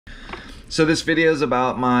So this video is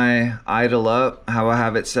about my idle up, how I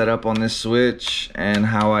have it set up on this switch, and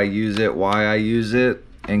how I use it, why I use it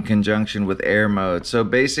in conjunction with air mode. So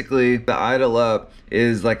basically the idle up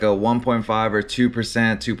is like a 1.5 or 2%,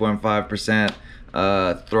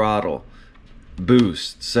 2.5% throttle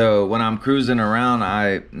boost. So when I'm cruising around,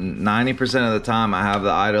 90% of the time I have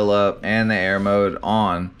the idle up and the air mode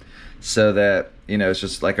on, so that, you know, it's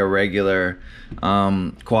just like a regular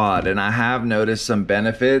quad. And I have noticed some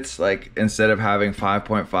benefits, like instead of having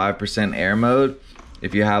 5.5% air mode,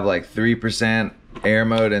 if you have like 3% air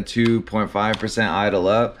mode and 2.5% idle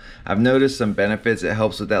up, I've noticed some benefits. It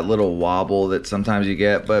helps with that little wobble that sometimes you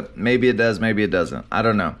get, but maybe it does, maybe it doesn't, I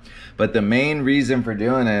don't know. But the main reason for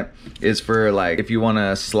doing it is for, like, if you want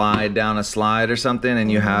to slide down a slide or something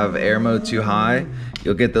and you have air mode too high,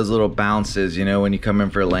 you'll get those little bounces, you know, when you come in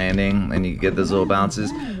for landing and you get those little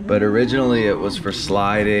bounces. But originally it was for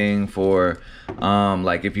sliding, for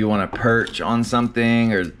like if you want to perch on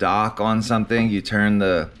something or dock on something, you turn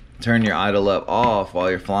your idle up off while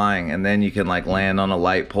you're flying, and then you can like land on a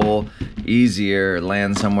light pole easier,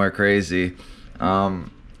 land somewhere crazy,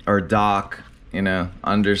 or dock, you know,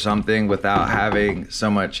 under something without having so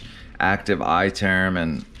much active eye term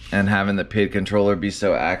and having the PID controller be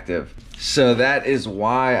so active. So that is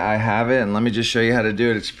why I have it, and let me just show you how to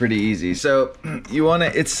do it. It's pretty easy. So you want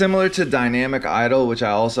to, it's similar to dynamic idle, which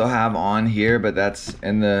I also have on here, but that's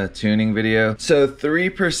in the tuning video. So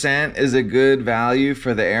 3% is a good value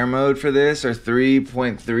for the air mode for this, or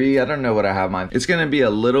 3.3. I don't know what I have mine. It's going to be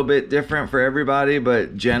a little bit different for everybody,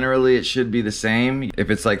 but generally it should be the same.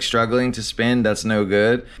 If it's like struggling to spin, that's no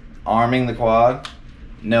good. Arming the quad,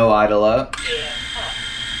 no idle up.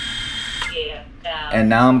 And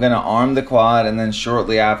now I'm gonna arm the quad, and then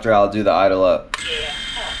shortly after I'll do the idle up.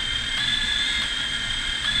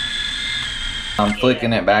 I'm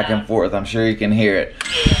flicking it back and forth. I'm sure you can hear it.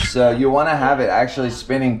 So you wanna have it actually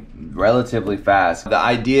spinning relatively fast. The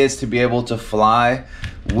idea is to be able to fly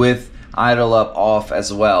with idle up off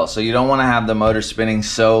as well. So you don't wanna have the motor spinning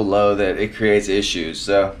so low that it creates issues.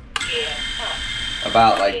 So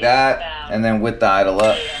about like that, and then with the idle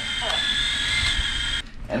up.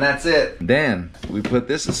 And that's it. Then we put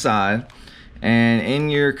this aside, and in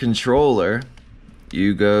your controller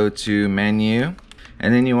you go to menu,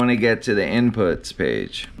 and then you want to get to the inputs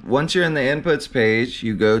page. Once you're in the inputs page,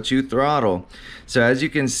 you go to throttle. So as you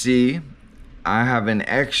can see, I have an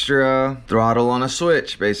extra throttle on a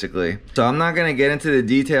switch basically. So I'm not going to get into the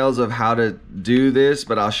details of how to do this,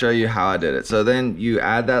 but I'll show you how I did it. So then you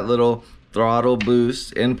add that little throttle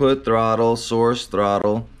boost, input throttle, source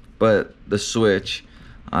throttle, but the switch,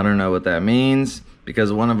 I don't know what that means,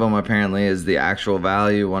 because one of them apparently is the actual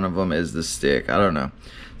value, one of them is the stick. I don't know.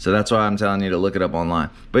 So that's why I'm telling you to look it up online.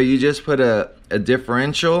 But you just put a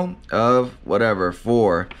differential of whatever,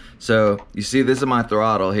 4. So you see, this is my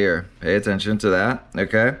throttle here. Pay attention to that,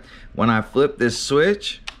 okay? When I flip this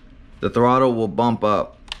switch, the throttle will bump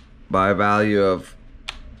up by a value of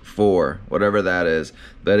 4, whatever that is.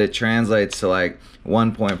 But it translates to like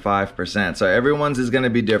 1.5%. So everyone's is gonna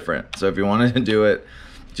be different. So if you wanted to do it,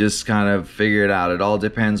 just kind of figure it out. It all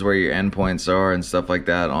depends where your endpoints are and stuff like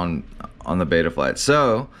that on the beta flight.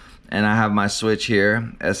 So, and I have my switch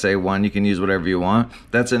here, SA1. You can use whatever you want.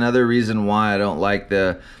 That's another reason why I don't like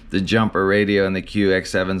the jumper radio, and the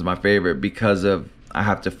QX7 is my favorite, because of I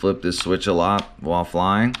have to flip this switch a lot while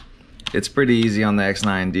flying. It's pretty easy on the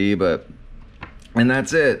X9D, and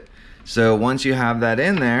that's it. So once you have that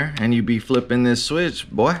in there and you be flipping this switch,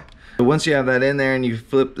 boy. Once you have that in there and you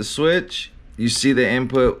flip the switch, you see the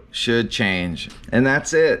input should change, and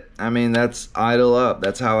that's it. I mean, that's idle up.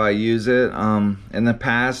 That's how I use it. In the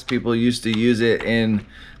past, people used to use it in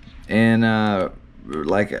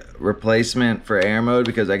like replacement for air mode,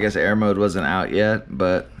 because I guess air mode wasn't out yet.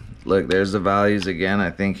 But look, there's the values again.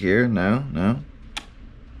 I think here, no,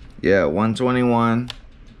 yeah, 121,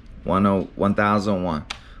 1001,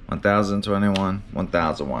 1021,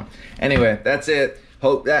 1001. Anyway, that's it.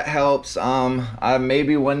 Hope that helps.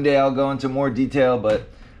 Maybe one day I'll go into more detail, but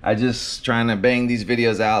I just trying to bang these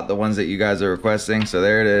videos out, the ones that you guys are requesting. So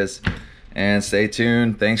there it is, and stay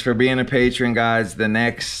tuned. Thanks for being a patron, guys. The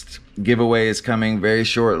next giveaway is coming very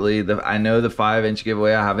shortly. I know the 5-inch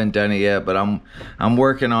giveaway, I haven't done it yet, but I'm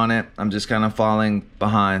working on it. I'm just kind of falling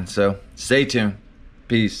behind, so stay tuned.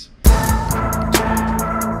 Peace.